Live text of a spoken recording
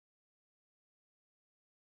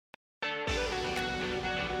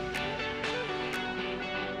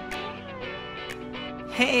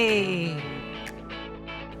Hey,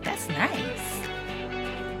 that's nice.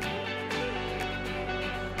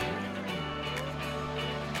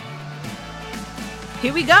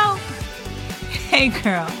 Here we go. Hey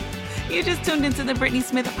girl, you just tuned into the Brittany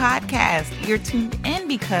Smith podcast. You're tuned in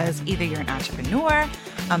because either you're an entrepreneur,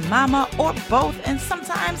 a mama, or both, and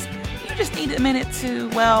sometimes you just need a minute to,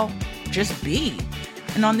 well, just be.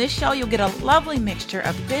 And on this show, you'll get a lovely mixture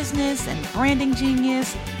of business and branding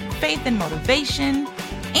genius, faith and motivation,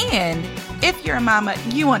 and if you're a mama,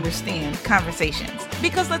 you understand conversations.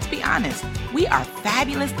 Because let's be honest, we are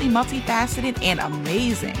fabulously multifaceted and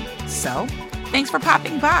amazing. So, thanks for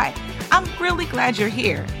popping by. I'm really glad you're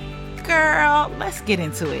here. Girl, let's get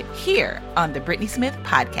into it here on the Brittany Smith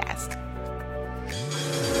podcast.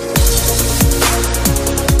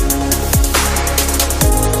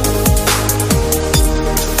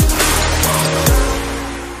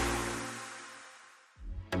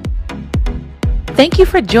 Thank you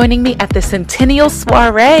for joining me at the Centennial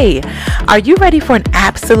Soiree. Are you ready for an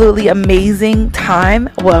absolutely amazing time?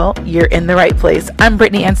 Well, you're in the right place. I'm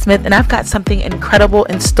Brittany Ann Smith, and I've got something incredible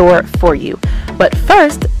in store for you. But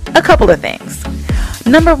first, a couple of things.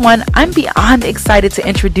 Number one, I'm beyond excited to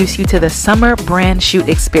introduce you to the Summer Brand Shoot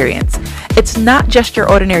Experience. It's not just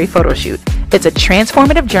your ordinary photo shoot. It's a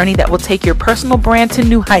transformative journey that will take your personal brand to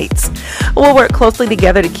new heights. We'll work closely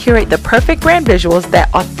together to curate the perfect brand visuals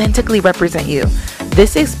that authentically represent you.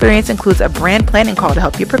 This experience includes a brand planning call to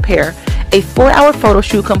help you prepare, a 4-hour photo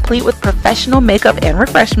shoot complete with professional makeup and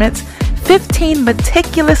refreshments, 15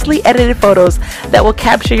 meticulously edited photos that will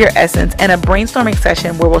capture your essence, and a brainstorming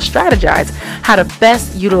session where we'll strategize how to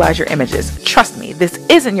best utilize your images. Trust me, this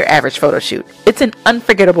isn't your average photo shoot. It's an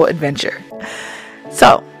unforgettable adventure.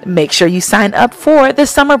 So, make sure you sign up for the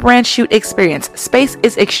Summer Brand Shoot Experience. Space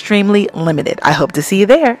is extremely limited. I hope to see you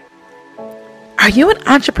there. Are you an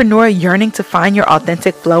entrepreneur yearning to find your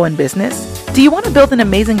authentic flow in business? Do you want to build an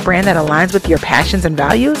amazing brand that aligns with your passions and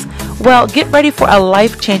values? Well, get ready for a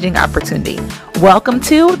life-changing opportunity. Welcome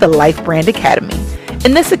to the Life Brand Academy.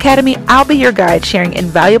 In this academy, I'll be your guide, sharing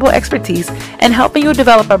invaluable expertise and helping you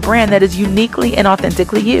develop a brand that is uniquely and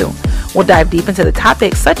authentically you. We'll dive deep into the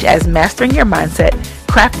topics such as mastering your mindset,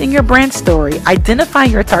 crafting your brand story,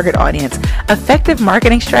 identifying your target audience, effective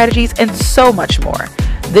marketing strategies, and so much more.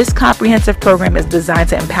 This comprehensive program is designed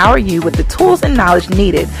to empower you with the tools and knowledge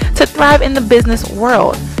needed to thrive in the business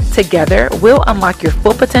world. Together, we'll unlock your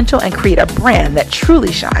full potential and create a brand that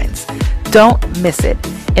truly shines. Don't miss it.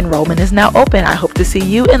 Enrollment is now open. I hope to see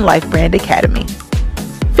you in Life Brand Academy.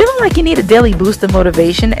 Feeling like you need a daily boost of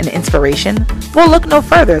motivation and inspiration? Well, look no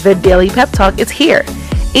further. The Daily Pep Talk is here.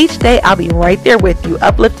 Each day, I'll be right there with you,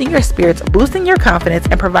 uplifting your spirits, boosting your confidence,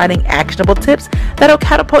 and providing actionable tips that'll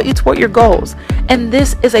catapult you toward your goals. And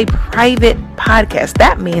this is a private podcast.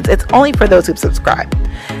 That means it's only for those who subscribe.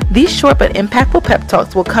 These short but impactful pep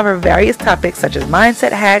talks will cover various topics such as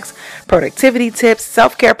mindset hacks, productivity tips,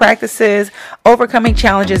 self-care practices, overcoming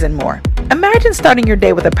challenges, and more. Imagine starting your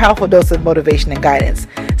day with a powerful dose of motivation and guidance,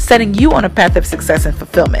 setting you on a path of success and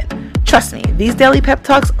fulfillment. Trust me, these daily pep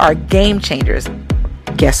talks are game changers.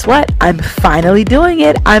 Guess what? I'm finally doing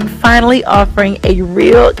it. I'm finally offering a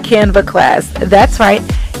real Canva class. That's right,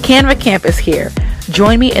 Canva Camp is here.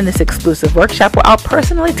 Join me in this exclusive workshop where I'll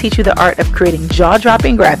personally teach you the art of creating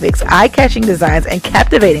jaw-dropping graphics, eye-catching designs, and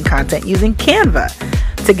captivating content using Canva.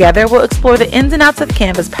 Together, we'll explore the ins and outs of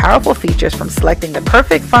Canva's powerful features, from selecting the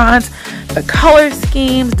perfect fonts, the color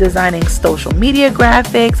schemes, designing social media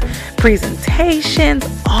graphics, presentations,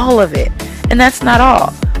 all of it. And that's not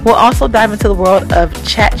all. We'll also dive into the world of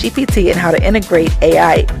ChatGPT and how to integrate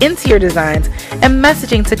AI into your designs and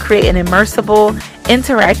messaging to create an immersive,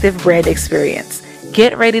 interactive brand experience.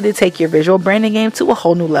 Get ready to take your visual branding game to a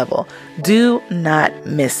whole new level. Do not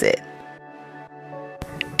miss it.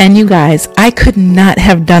 And you guys, I could not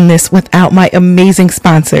have done this without my amazing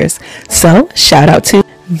sponsors. So, shout out to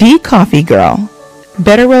The Coffee Girl,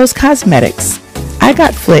 Better Rose Cosmetics, I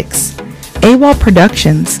Got Flicks, AWOL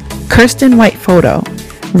Productions, Kirsten White Photo,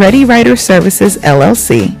 Ready Writer Services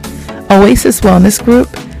LLC, Oasis Wellness Group,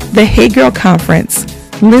 The Hey Girl Conference,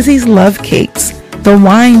 Lizzie's Love Cakes, The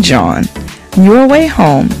Wine John, Your Way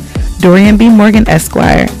Home, Dorian B. Morgan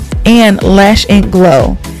Esquire, and Lash Ink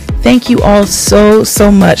Glow. Thank you all so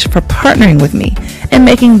much for partnering with me and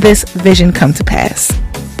making this vision come to pass.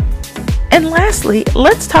 And lastly,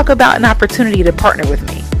 let's talk about an opportunity to partner with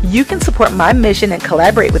me. You can support my mission and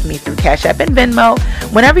collaborate with me through Cash App and Venmo.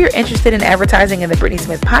 Whenever you're interested in advertising in the Brittany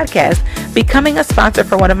Smith podcast, becoming a sponsor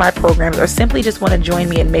for one of my programs, or simply just want to join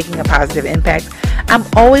me in making a positive impact, I'm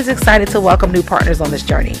always excited to welcome new partners on this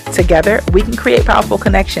journey. Together, we can create powerful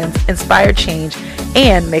connections, inspire change,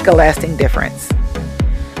 and make a lasting difference.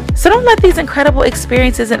 So don't let these incredible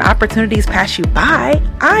experiences and opportunities pass you by.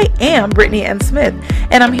 I am Brittany Ann Smith,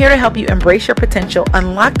 and I'm here to help you embrace your potential,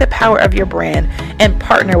 unlock the power of your brand, and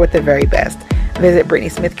partner with the very best. Visit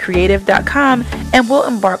BrittanySmithCreative.com and we'll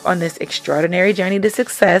embark on this extraordinary journey to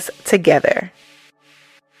success together.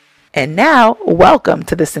 And now, welcome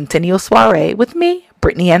to the Centennial Soiree with me,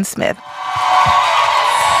 Brittany Ann Smith.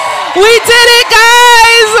 We did it,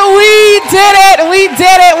 guys! We did it!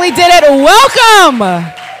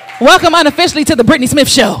 Welcome unofficially to the Brittany Smith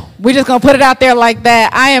Show. We're just going to put it out there like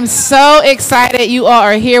that. I am so excited you all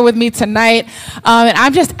are here with me tonight.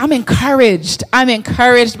 And I'm encouraged. I'm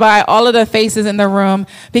encouraged by all of the faces in the room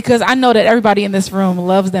because I know that everybody in this room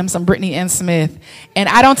loves them some Brittany Ann Smith. And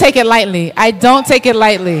I don't take it lightly.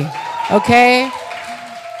 Okay?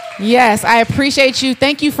 Yes, I appreciate you.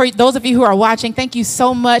 Thank you for those of you who are watching. Thank you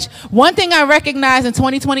so much. One thing I recognize in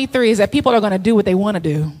 2023 is that people are going to do what they want to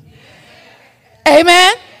do.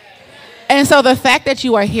 Amen? And so the fact that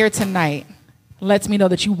you are here tonight lets me know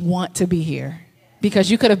that you want to be here because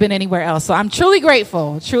you could have been anywhere else. So I'm truly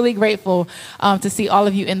grateful to see all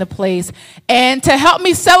of you in the place and to help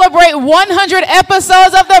me celebrate 100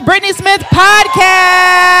 episodes of the Brittany Smith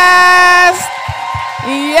podcast.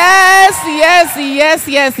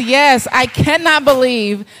 Yes. I cannot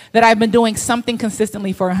believe that I've been doing something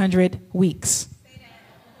consistently for 100 weeks.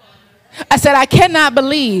 I said, I cannot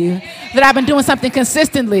believe that I've been doing something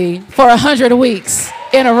consistently for 100 weeks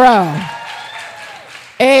in a row.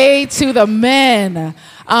 A to the men.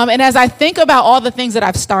 And as I think about all the things that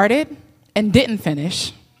I've started and didn't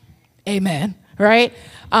finish, amen, right?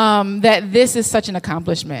 That this is such an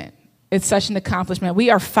accomplishment. It's such an accomplishment. We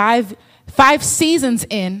are five seasons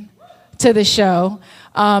in to the show,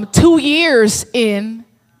 2 years in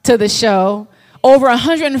to the show, over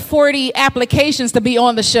 140 applications to be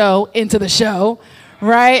on the show, into the show,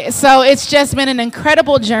 right? So it's just been an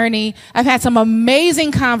incredible journey. I've had some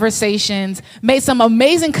amazing conversations, made some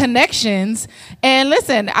amazing connections. And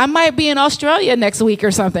listen, I might be in Australia next week or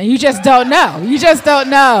something. You just don't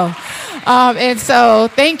know. And so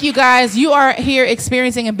thank you guys. You are here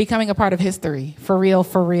experiencing and becoming a part of history. For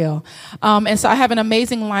real. And so I have an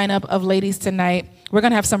amazing lineup of ladies tonight. We're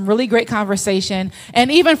going to have some really great conversation. And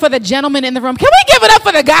even for the gentlemen in the room, can we give it up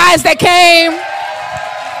for the guys that came?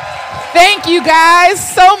 Thank you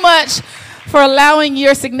guys so much for allowing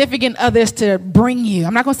your significant others to bring you.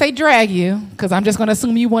 I'm not going to say drag you because I'm just going to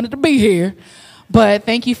assume you wanted to be here. But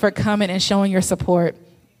thank you for coming and showing your support.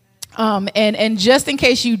 And just in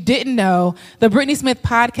case you didn't know, the Brittany Smith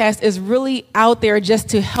podcast is really out there just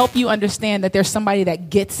to help you understand that there's somebody that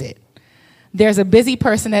gets it. There's a busy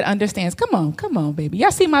person that understands. Come on, baby.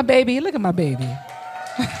 Y'all see my baby? Look at my baby.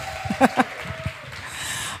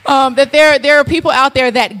 That there are people out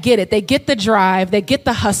there that get it. They get the drive. They get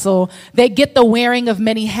the hustle. They get the wearing of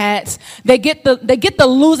many hats. They get the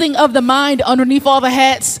losing of the mind underneath all the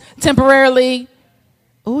hats temporarily.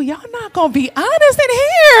 Oh, y'all not going to be honest in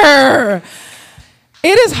here.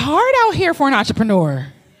 It is hard out here for an entrepreneur,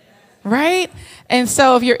 right? And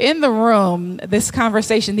so if you're in the room, these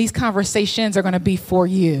conversations are going to be for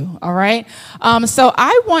you, all right? So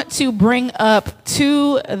I want to bring up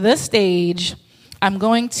to the stage, I'm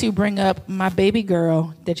going to bring up my baby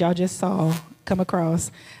girl that y'all just saw come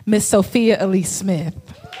across, Miss Sophia Elise Smith.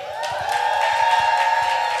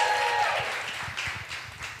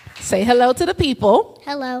 Say hello to the people.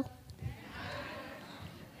 Hello.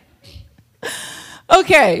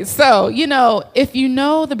 Okay, so, if you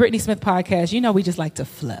know the Brittany Smith podcast, we just like to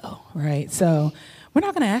flow, right? So we're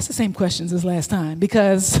not going to ask the same questions as last time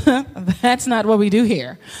because that's not what we do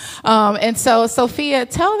here. And so, Sophia,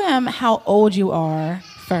 tell them how old you are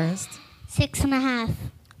first. 6.5.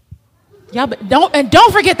 Yeah, but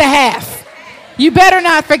don't forget the half. You better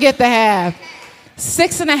not forget the half.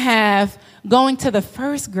 6.5, going to the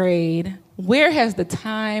first grade. Where has the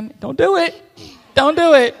time? Don't do it,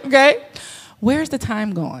 okay? Where's the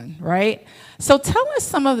time going, right? So tell us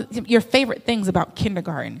some of your favorite things about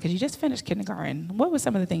kindergarten, because you just finished kindergarten. What were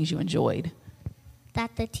some of the things you enjoyed?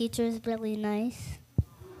 That the teacher is really nice.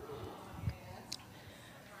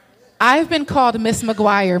 I've been called Miss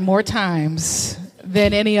McGuire more times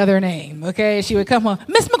than any other name, okay? She would come home,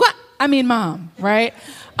 Miss McGuire, Mom, right?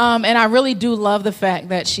 And I really do love the fact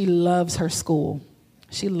that she loves her school.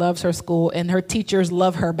 She loves her school, and her teachers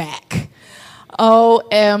love her back.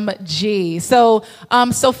 OMG. So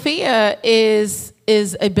Sophia is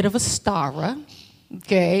a bit of a star,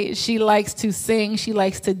 okay? She likes to sing. She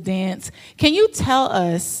likes to dance. Can you tell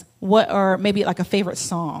us or maybe like a favorite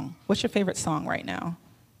song? What's your favorite song right now?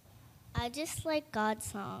 I just like God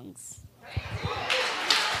songs.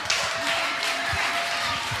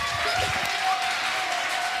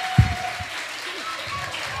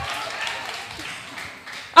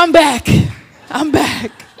 I'm back. I'm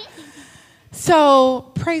back.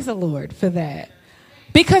 So praise the Lord for that.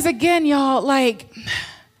 Because again, y'all, like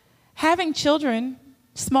having children,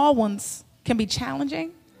 small ones, can be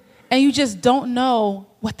challenging. And you just don't know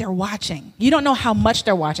what they're watching. You don't know how much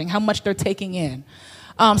they're watching, how much they're taking in.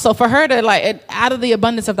 So for her to like, out of the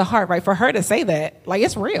abundance of the heart, right, for her to say that, like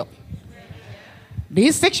it's real.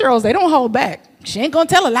 These 6-year-olds, they don't hold back. She ain't gonna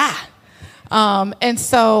tell a lie. And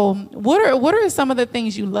so what are some of the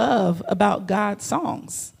things you love about God's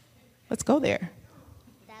songs? Let's go there.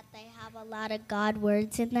 That they have a lot of God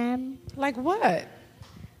words in them. Like what?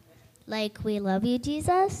 Like, we love you,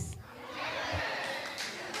 Jesus.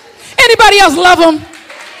 Anybody else love them?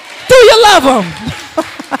 Do you love them?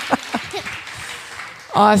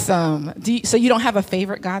 Awesome. So you don't have a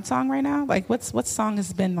favorite God song right now? Like what song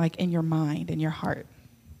has been like in your mind, in your heart?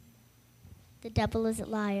 The devil is a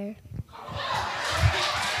liar.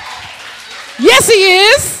 Yes, he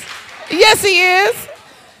is. Yes, he is.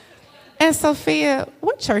 And Sophia,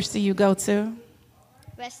 what church do you go to?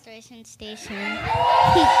 Restoration Station.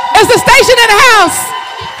 Is the station in the house?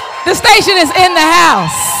 The station is in the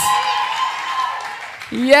house.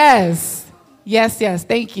 Yes. Yes, yes.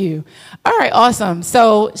 Thank you. All right, awesome.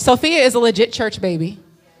 So Sophia is a legit church baby.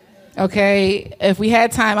 Okay. If we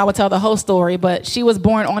had time, I would tell the whole story, but she was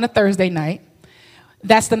born on a Thursday night.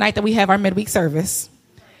 That's the night that we have our midweek service.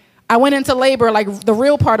 I went into labor, like the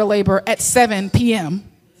real part of labor, at 7 p.m.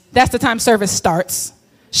 That's the time service starts.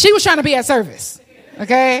 She was trying to be at service.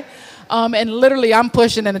 Okay. And literally I'm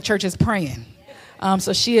pushing and the church is praying.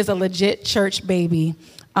 So she is a legit church baby.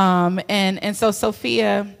 And so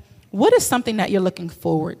Sophia, what is something that you're looking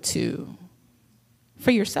forward to for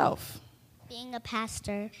yourself? Being a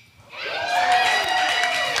pastor.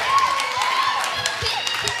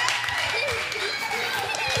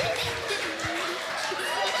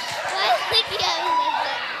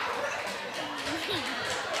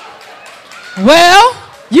 Well,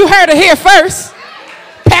 you heard it here first.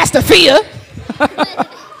 Pastor Fia.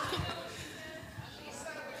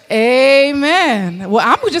 Amen. Well,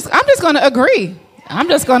 I'm just going to agree. I'm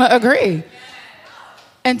just going to agree.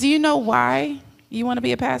 And do you know why you want to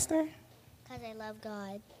be a pastor? Because I love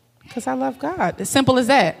God. Because I love God. As simple as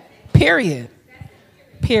that. Period.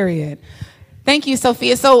 Period. Thank you,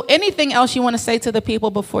 Sophia. So anything else you want to say to the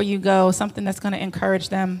people before you go? Something that's going to encourage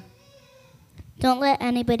them? Don't let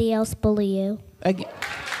anybody else bully you. Again.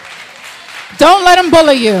 Don't let them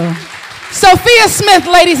bully you. Sophia Smith,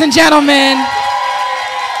 ladies and gentlemen.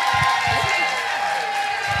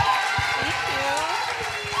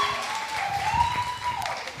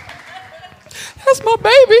 That's my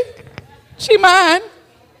baby. She mine.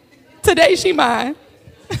 Today she mine.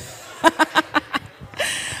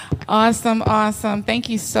 Awesome, awesome. Thank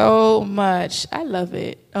you so much. I love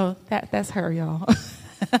it. Oh, that's her, y'all.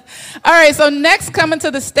 All right, so next coming to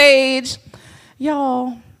the stage,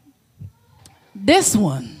 y'all, this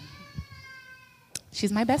one.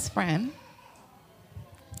 She's my best friend.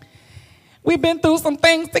 We've been through some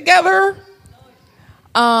things together.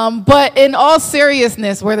 But in all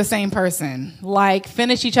seriousness, we're the same person. Like,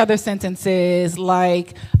 finish each other's sentences.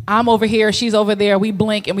 Like, I'm over here, she's over there. We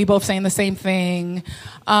blink and we both saying the same thing.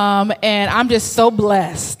 And I'm just so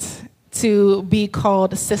blessed to be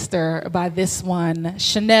called sister by this one,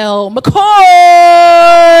 Chanel McCord.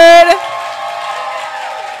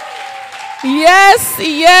 Yes,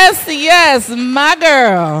 yes, yes, my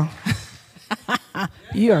girl.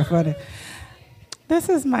 You are funny. This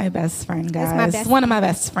is my best friend, guys. One of my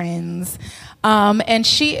best friends. And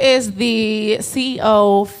she is the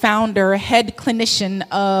CEO, founder, head clinician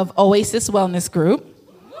of Oasis Wellness Group.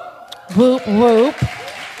 Whoop, whoop.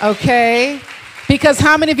 Okay. Because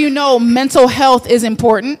how many of you know mental health is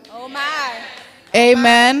important? Oh, my.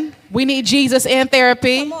 Amen. We need Jesus and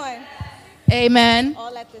therapy. Come on. Amen.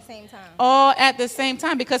 All at the same time. All at the same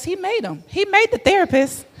time, because he made them. He made the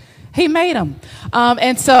therapist. He made them.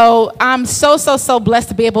 And so I'm so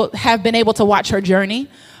blessed to have been able to watch her journey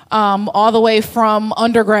all the way from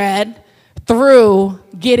undergrad through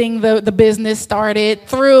getting the business started,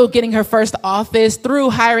 through getting her first office, through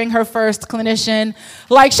hiring her first clinician.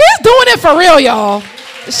 Like, she's doing it for real, y'all.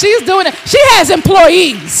 She's doing it. She has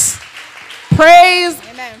employees. Praise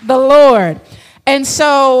Amen. The Lord. And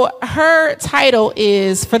so her title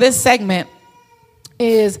is, for this segment,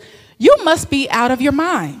 is You Must Be Out of Your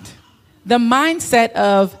Mind. The mindset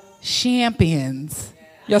of champions.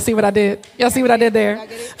 Y'all see what I did? Y'all see what I did there?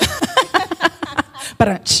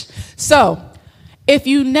 So, if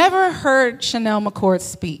you never heard Chanel McCord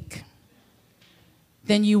speak,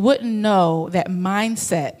 then you wouldn't know that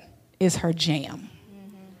mindset is her jam.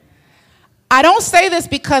 Mm-hmm. I don't say this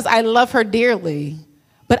because I love her dearly,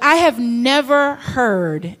 But I have never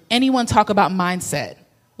heard anyone talk about mindset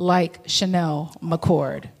like Chanel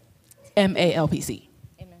McCord, MALPC.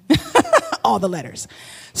 Amen. All the letters.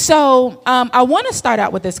 So I want to start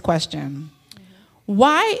out with this question.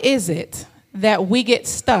 Why is it that we get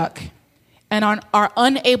stuck and are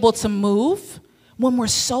unable to move when we're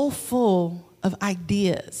so full of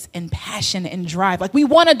ideas and passion and drive? Like, we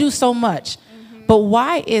want to do so much. But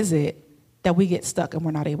why is it that we get stuck and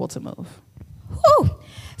we're not able to move? Whew.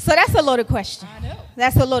 So that's a loaded question. I know.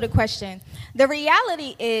 That's a loaded question. The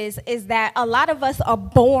reality is that a lot of us are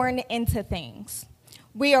born into things.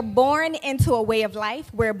 We are born into a way of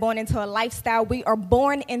life. We're born into a lifestyle. We are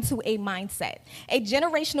born into a mindset, a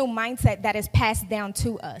generational mindset that is passed down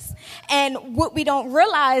to us. And what we don't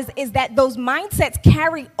realize is that those mindsets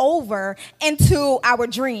carry over into our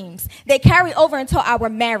dreams. They carry over into our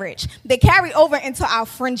marriage. They carry over into our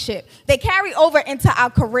friendship. They carry over into our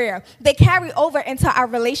career. They carry over into our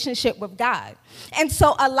relationship with God. And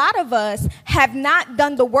so a lot of us have not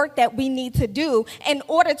done the work that we need to do in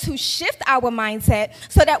order to shift our mindset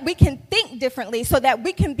so that we can think differently, so that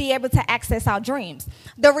we can be able to access our dreams.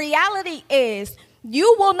 The reality is,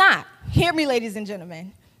 you will not, hear me, ladies and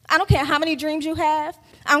gentlemen, I don't care how many dreams you have.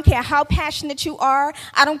 I don't care how passionate you are.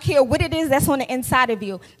 I don't care what it is that's on the inside of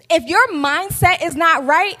you. If your mindset is not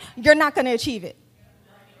right, you're not going to achieve it.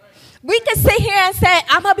 We can sit here and say,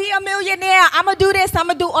 I'm going to be a millionaire, I'm going to do this, I'm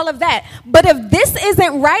going to do all of that. But if this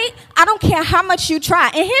isn't right, I don't care how much you try.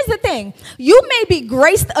 And here's the thing. You may be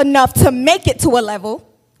graced enough to make it to a level,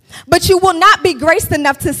 but you will not be graced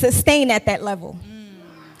enough to sustain at that level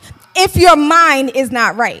if your mind is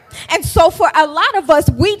not right. And so for a lot of us,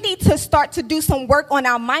 we need to start to do some work on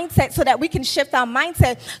our mindset so that we can shift our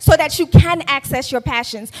mindset so that you can access your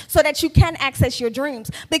passions, so that you can access your dreams.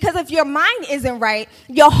 Because if your mind isn't right,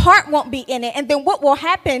 your heart won't be in it. And then what will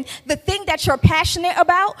happen, the thing that you're passionate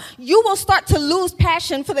about, you will start to lose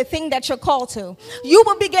passion for the thing that you're called to. You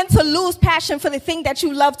will begin to lose passion for the thing that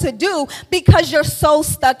you love to do because you're so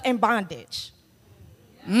stuck in bondage.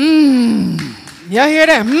 Y'all hear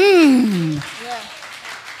that? Yeah.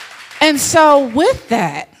 And so with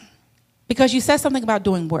that, because you said something about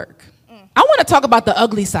doing work, I want to talk about the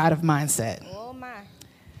ugly side of mindset. Oh, my.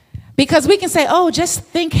 Because we can say, oh, just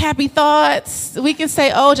think happy thoughts. We can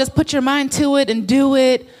say, oh, just put your mind to it and do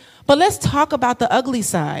it. But let's talk about the ugly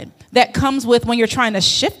side that comes with when you're trying to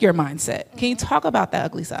shift your mindset. Can you talk about that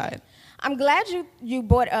ugly side? I'm glad you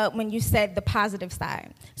brought up when you said the positive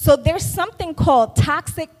side. So there's something called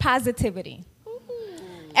toxic positivity.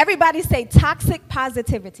 Everybody say toxic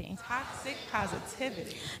positivity. Toxic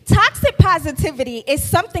positivity. Toxic positivity is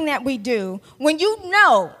something that we do when you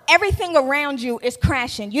know everything around you is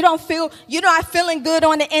crashing. You don't feel, you're not feeling good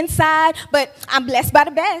on the inside, but I'm blessed by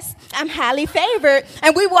the best. I'm highly favored.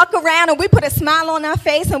 And we walk around and we put a smile on our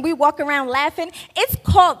face and we walk around laughing. It's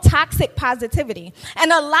called toxic positivity. And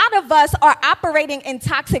a lot of us are operating in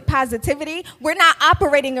toxic positivity. We're not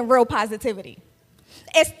operating in real positivity.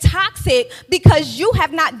 It's toxic because you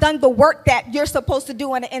have not done the work that you're supposed to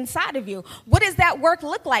do on the inside of you. What does that work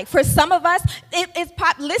look like? For some of us,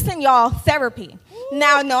 listen, y'all, therapy.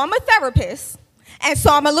 Now, no, I'm a therapist, and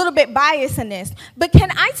so I'm a little bit biased in this. But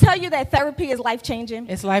can I tell you that therapy is life-changing?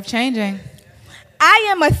 It's life-changing. I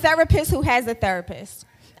am a therapist who has a therapist.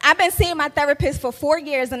 I've been seeing my therapist for 4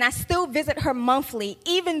 years, and I still visit her monthly,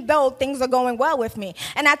 even though things are going well with me.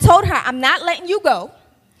 And I told her, I'm not letting you go.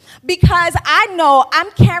 Because I know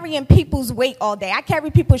I'm carrying people's weight all day. I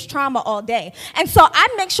carry people's trauma all day. And so I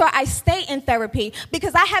make sure I stay in therapy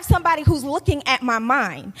because I have somebody who's looking at my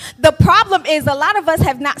mind. The problem is a lot of us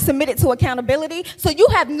have not submitted to accountability, so you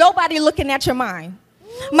have nobody looking at your mind.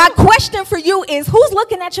 My question for you is, who's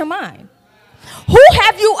looking at your mind? Who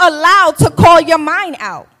have you allowed to call your mind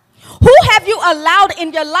out? Who have you allowed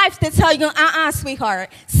in your life to tell you, sweetheart,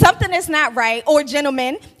 something is not right? Or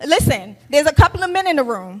gentlemen, listen, there's a couple of men in the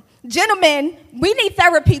room. Gentlemen, we need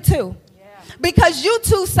therapy too. Yeah. Because you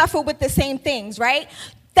too suffer with the same things, right?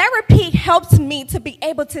 Therapy helps me to be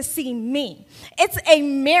able to see me. It's a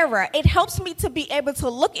mirror. It helps me to be able to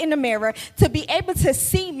look in the mirror, to be able to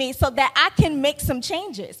see me so that I can make some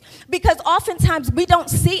changes. Because oftentimes we don't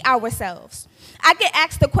see ourselves. I get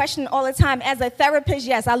asked the question all the time, as a therapist,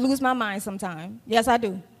 yes, I lose my mind sometimes. Yes, I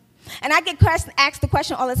do. And I get asked the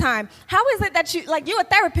question all the time, how is it that you're a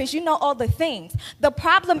therapist, you know all the things. The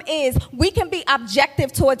problem is we can be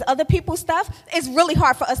objective towards other people's stuff. It's really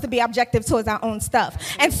hard for us to be objective towards our own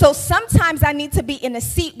stuff. And so sometimes I need to be in a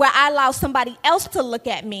seat where I allow somebody else to look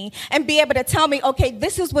at me and be able to tell me, okay,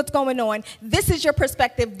 this is what's going on. This is your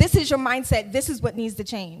perspective. This is your mindset. This is what needs to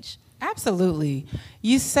change. Absolutely.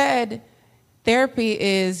 You said Therapy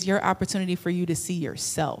is your opportunity for you to see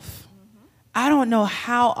yourself. I don't know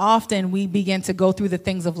how often we begin to go through the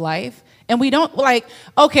things of life and we don't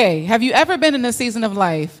okay, have you ever been in a season of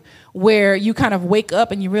life where you kind of wake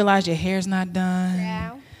up and you realize your hair's not done?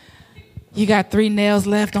 Yeah. You got 3 nails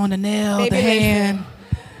left on the nail, Baby, the hand. listen.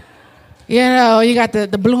 You know, you got the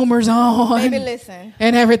bloomers on. Baby, listen.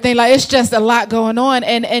 And everything. Like, it's just a lot going on.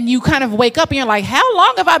 And you kind of wake up and you're like, how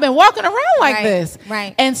long have I been walking around like this?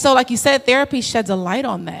 Right. And so, like you said, therapy sheds a light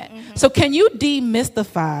on that. Mm-hmm. So can you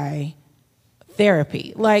demystify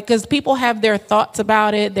therapy? Like, because people have their thoughts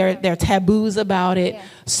about it, their taboos about it. Yeah.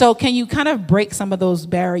 So can you kind of break some of those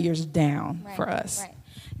barriers down for us? Right.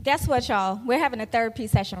 Guess what, y'all? We're having a therapy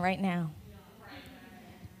session right now.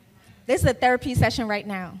 This is a therapy session right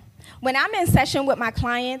now. When I'm in session with my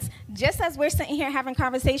clients, just as we're sitting here having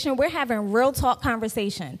conversation, we're having real talk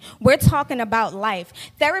conversation. We're talking about life.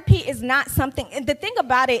 Therapy is not something, the thing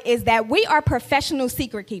about it is that we are professional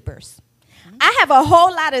secret keepers. I have a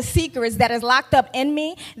whole lot of secrets that is locked up in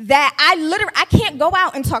me that I can't go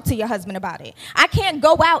out and talk to your husband about it. I can't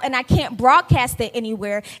go out and I can't broadcast it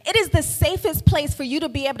anywhere. It is the safest place for you to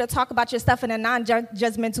be able to talk about your stuff in a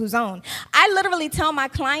non-judgmental zone. I literally tell my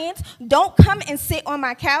clients, don't come and sit on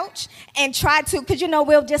my couch and try to, because,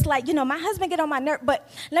 we'll just my husband get on my nerve. But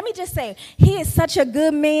let me just say, he is such a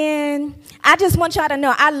good man. I just want y'all to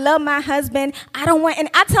know, I love my husband. And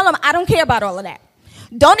I tell him, I don't care about all of that.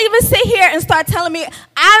 Don't even sit here and start telling me,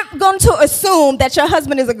 I'm going to assume that your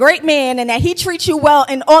husband is a great man and that he treats you well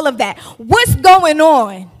and all of that. What's going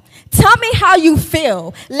on? Tell me how you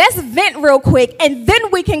feel. Let's vent real quick, and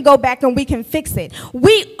then we can go back and we can fix it.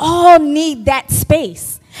 We all need that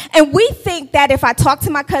space. And we think that if I talk to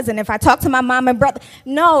my cousin, if I talk to my mom and brother,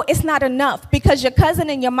 no, it's not enough, because your cousin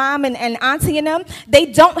and your mom and auntie and them, they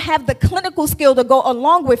don't have the clinical skill to go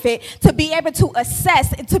along with it to be able to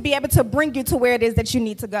assess and to be able to bring you to where it is that you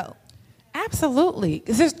need to go. Absolutely.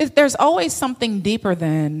 There's always something deeper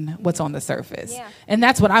than what's on the surface. Yeah. And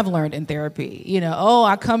that's what I've learned in therapy.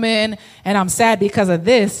 I come in and I'm sad because of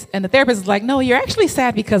this. And the therapist is like, no, you're actually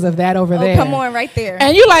sad because of that over there. Come on, right there.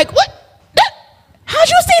 And you're like, what? How'd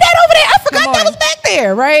you see that over there? I forgot that was back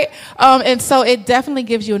there, right? And so it definitely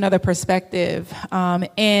gives you another perspective.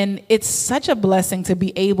 And it's such a blessing to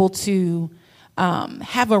be able to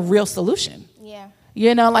have a real solution. Yeah.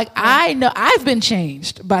 I know I've been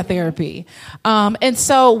changed by therapy. And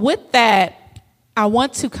so with that, I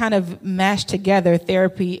want to kind of mash together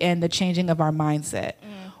therapy and the changing of our mindset.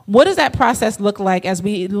 What does that process look like as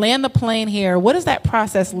we land the plane here? What does that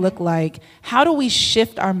process look like? How do we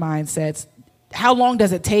shift our mindsets? How long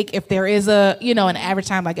does it take if there is an average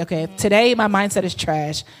time? Like, okay, today my mindset is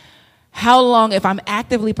trash. How long, if I'm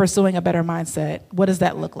actively pursuing a better mindset, what does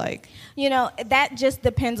that look like? That just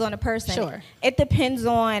depends on the person. Sure. It depends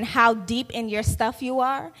on how deep in your stuff you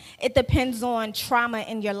are. It depends on trauma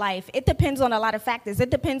in your life. It depends on a lot of factors. It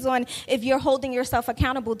depends on if you're holding yourself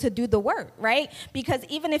accountable to do the work, right? Because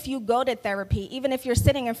even if you go to therapy, even if you're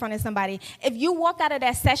sitting in front of somebody, if you walk out of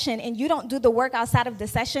that session and you don't do the work outside of the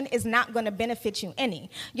session, it's not going to benefit you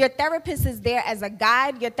any. Your therapist is there as a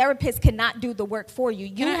guide. Your therapist cannot do the work for you.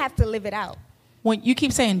 You have to live it out. When you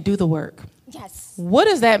keep saying do the work. Yes. What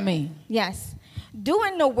does that mean? Yes.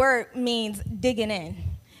 Doing the work means digging in.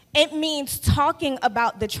 It means talking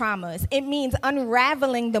about the traumas. It means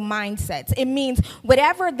unraveling the mindsets. It means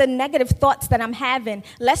whatever the negative thoughts that I'm having,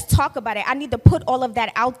 let's talk about it. I need to put all of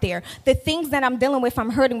that out there. The things that I'm dealing with, I'm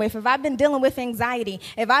hurting with. If I've been dealing with anxiety,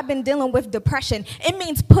 if I've been dealing with depression, it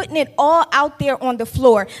means putting it all out there on the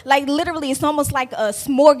floor. Like literally, it's almost like a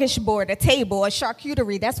smorgasbord, a table, a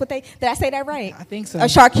charcuterie. That's what did I say that right? I think so. A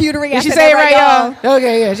charcuterie. Did she say it right, y'all?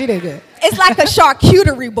 Okay, yeah, she did good. It's like a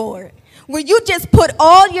charcuterie board, where you just put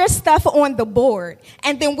all your stuff on the board,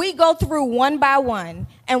 and then we go through one by one,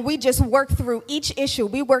 and we just work through each issue.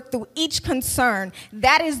 We work through each concern.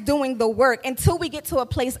 That is doing the work until we get to a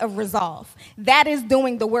place of resolve. That is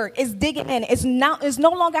doing the work. It's digging in. It's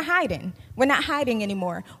no longer hiding. We're not hiding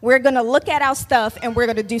anymore. We're going to look at our stuff, and we're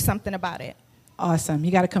going to do something about it. Awesome.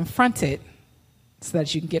 You got to confront it so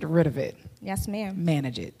that you can get rid of it. Yes, ma'am.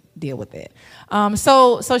 Manage it. Deal with it.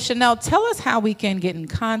 So Chanel, tell us how we can get in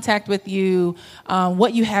contact with you,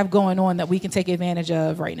 what you have going on that we can take advantage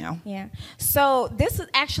of right now. Yeah. So this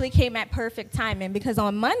actually came at perfect timing, because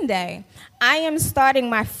on Monday, I am starting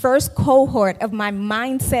my first cohort of my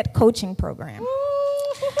mindset coaching program.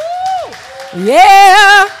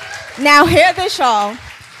 Yeah. Now, hear this, y'all.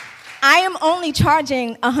 I am only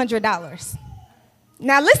charging $100.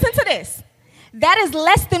 Now, listen to this. That is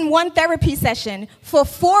less than one therapy session for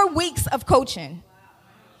 4 weeks of coaching.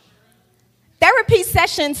 Therapy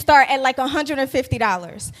sessions start at like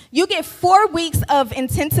 $150. You get 4 weeks of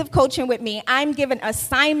intensive coaching with me. I'm giving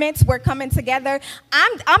assignments. We're coming together.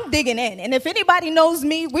 I'm digging in. And if anybody knows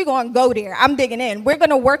me, we're going to go there. I'm digging in. We're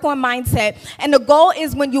going to work on mindset. And the goal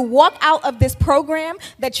is when you walk out of this program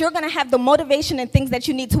that you're going to have the motivation and things that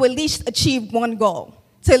you need to at least achieve one goal.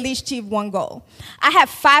 I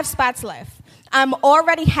have 5 spots left. I'm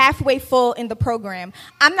already halfway full in the program.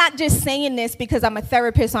 I'm not just saying this because I'm a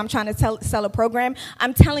therapist, so I'm trying to sell a program.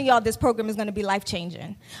 I'm telling y'all this program is going to be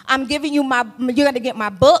life-changing. I'm giving you you're going to get my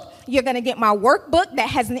book. You're going to get my workbook that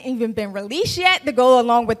hasn't even been released yet to go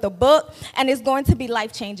along with the book, and it's going to be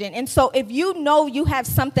life-changing. And so if you know you have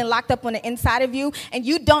something locked up on the inside of you and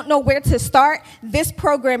you don't know where to start, this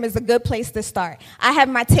program is a good place to start. I have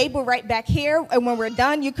my table right back here, and when we're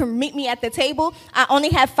done, you can meet me at the table. I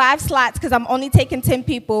only have 5 slots because I'm only taking 10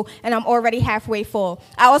 people, and I'm already halfway full.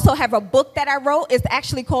 I also have a book that I wrote. It's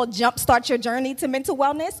actually called Jumpstart Your Journey to Mental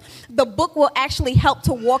Wellness. The book will actually help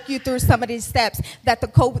to walk you through some of these steps that the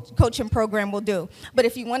coaching program will do. But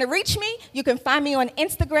if you want to reach me, you can find me on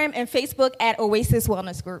Instagram and Facebook at Oasis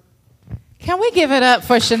Wellness Group. Can we give it up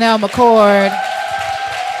for Chanel McCord?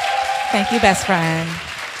 Thank you, best friend.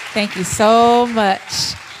 Thank you so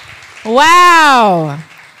much. Wow.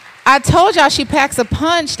 I told y'all she packs a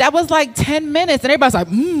punch. That was like 10 minutes. And everybody's like,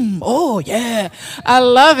 oh, yeah. I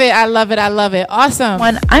love it. I love it. I love it. Awesome.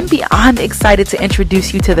 I'm beyond excited to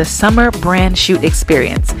introduce you to the Summer Brand Shoot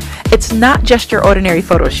Experience. It's not just your ordinary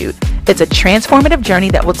photo shoot. It's a transformative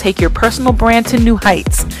journey that will take your personal brand to new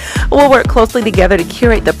heights. We'll work closely together to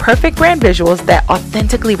curate the perfect brand visuals that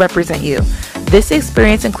authentically represent you. This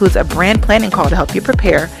experience includes a brand planning call to help you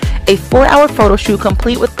prepare, a 4-hour photo shoot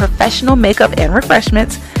complete with professional makeup and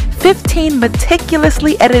refreshments, 15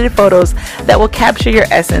 meticulously edited photos that will capture your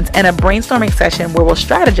essence, and a brainstorming session where we'll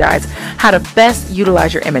strategize how to best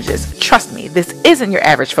utilize your images. Trust me, this isn't your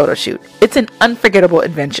average photo shoot. It's an unforgettable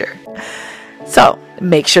adventure. So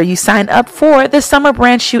make sure you sign up for the Summer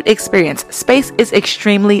Brand Shoot Experience. Space is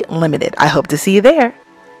extremely limited. I hope to see you there.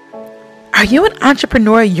 Are you an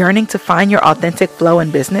entrepreneur yearning to find your authentic flow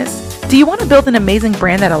in business? Do you want to build an amazing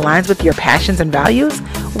brand that aligns with your passions and values?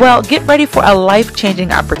 Well, get ready for a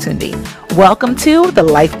life-changing opportunity. Welcome to the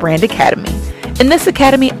Life Brand Academy. In this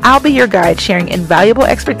academy, I'll be your guide, sharing invaluable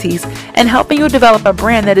expertise and helping you develop a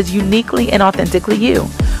brand that is uniquely and authentically you.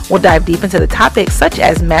 We'll dive deep into the topics such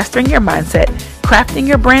as mastering your mindset, crafting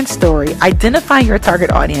your brand story, identifying your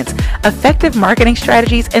target audience, effective marketing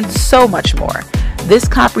strategies, and so much more. This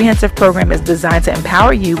comprehensive program is designed to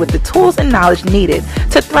empower you with the tools and knowledge needed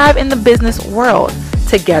to thrive in the business world.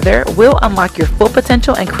 Together, we'll unlock your full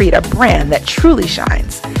potential and create a brand that truly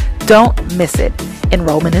shines. Don't miss it.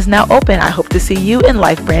 Enrollment is now open. I hope to see you in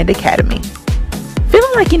Life Brand Academy.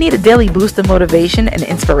 Feeling like you need a daily boost of motivation and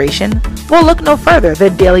inspiration? Well, look no further.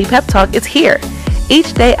 The Daily Pep Talk is here.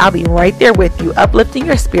 Each day, I'll be right there with you, uplifting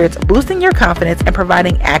your spirits, boosting your confidence, and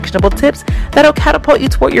providing actionable tips that'll catapult you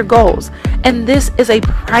toward your goals. And this is a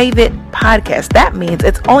private podcast. That means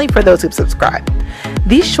it's only for those who subscribe.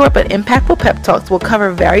 These short but impactful pep talks will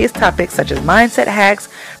cover various topics such as mindset hacks,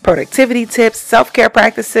 productivity tips, self-care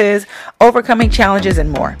practices, overcoming challenges, and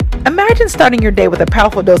more. Imagine starting your day with a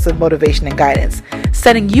powerful dose of motivation and guidance,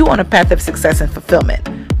 setting you on a path of success and fulfillment.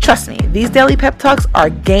 Trust me, these daily pep talks are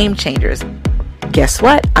game changers. Guess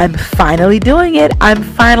what? I'm finally doing it. I'm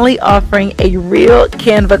finally offering a real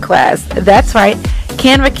Canva class. That's right,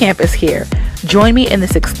 Canva Camp is here. Join me in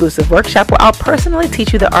this exclusive workshop where I'll personally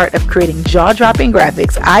teach you the art of creating jaw-dropping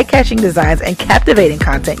graphics, eye-catching designs, and captivating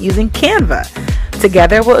content using Canva.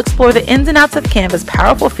 Together, we'll explore the ins and outs of Canva's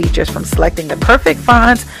powerful features, from selecting the perfect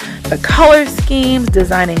fonts, the color schemes,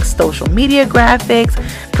 designing social media graphics,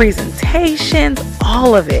 presentations,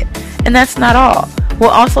 all of it. And that's not all. We'll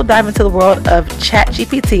also dive into the world of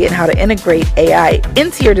ChatGPT and how to integrate AI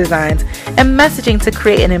into your designs and messaging to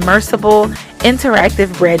create an immersive,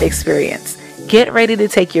 interactive brand experience. Get ready to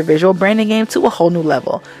take your visual branding game to a whole new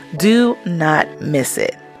level. Do not miss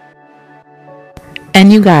it.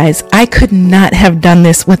 And you guys, I could not have done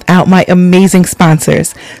this without my amazing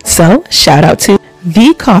sponsors. So, shout out to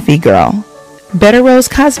The Coffee Girl, Better Rose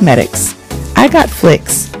Cosmetics, I Got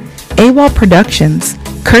Flicks, AWOL Productions,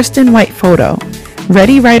 Kirsten White Photo,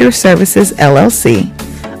 Ready Writer Services LLC,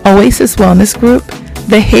 Oasis Wellness Group,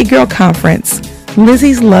 The Hey Girl Conference,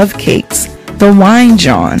 Lizzie's Love Cakes, The Wine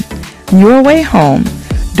John, Your Way Home,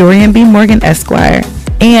 Dorian B. Morgan Esquire,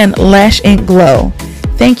 and Lash Ink Glow.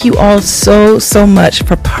 Thank you all so much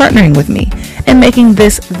for partnering with me and making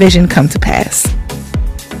this vision come to pass.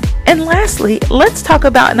 And lastly, let's talk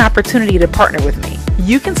about an opportunity to partner with me.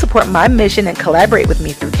 You can support my mission and collaborate with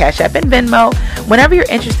me through Cash App and Venmo. Whenever you're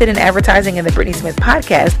interested in advertising in the Brittany Smith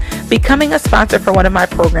podcast, becoming a sponsor for one of my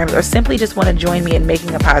programs, or simply just want to join me in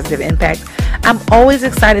making a positive impact, I'm always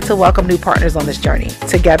excited to welcome new partners on this journey.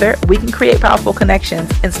 Together, we can create powerful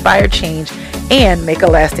connections, inspire change, and make a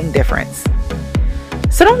lasting difference.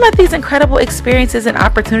 So don't let these incredible experiences and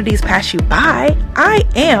opportunities pass you by. I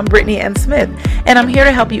am Brittany Ann Smith, and I'm here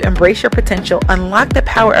to help you embrace your potential, unlock the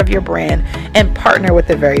power of your brand, and partner with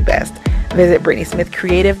the very best. Visit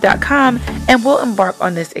BrittanySmithCreative.com, and we'll embark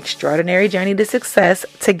on this extraordinary journey to success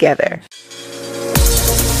together.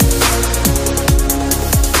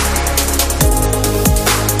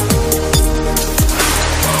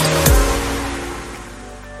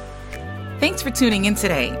 Thanks for tuning in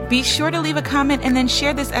today. Be sure to leave a comment and then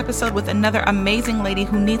share this episode with another amazing lady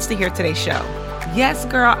who needs to hear today's show. Yes,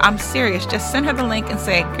 girl, I'm serious. Just send her the link and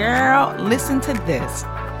say, girl, listen to this.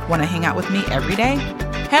 Want to hang out with me every day?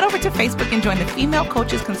 Head over to Facebook and join the Female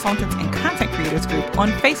Coaches, Consultants, and Content Creators group on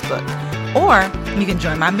Facebook. Or you can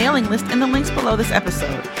join my mailing list in the links below this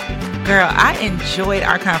episode. Girl, I enjoyed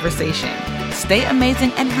our conversation. Stay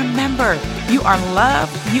amazing, and remember, you are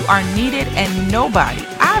loved, you are needed, and nobody,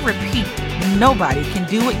 I repeat, nobody can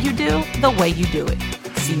do what you do the way you do it.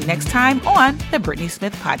 See you next time on the Brittany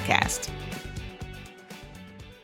Smith Podcast.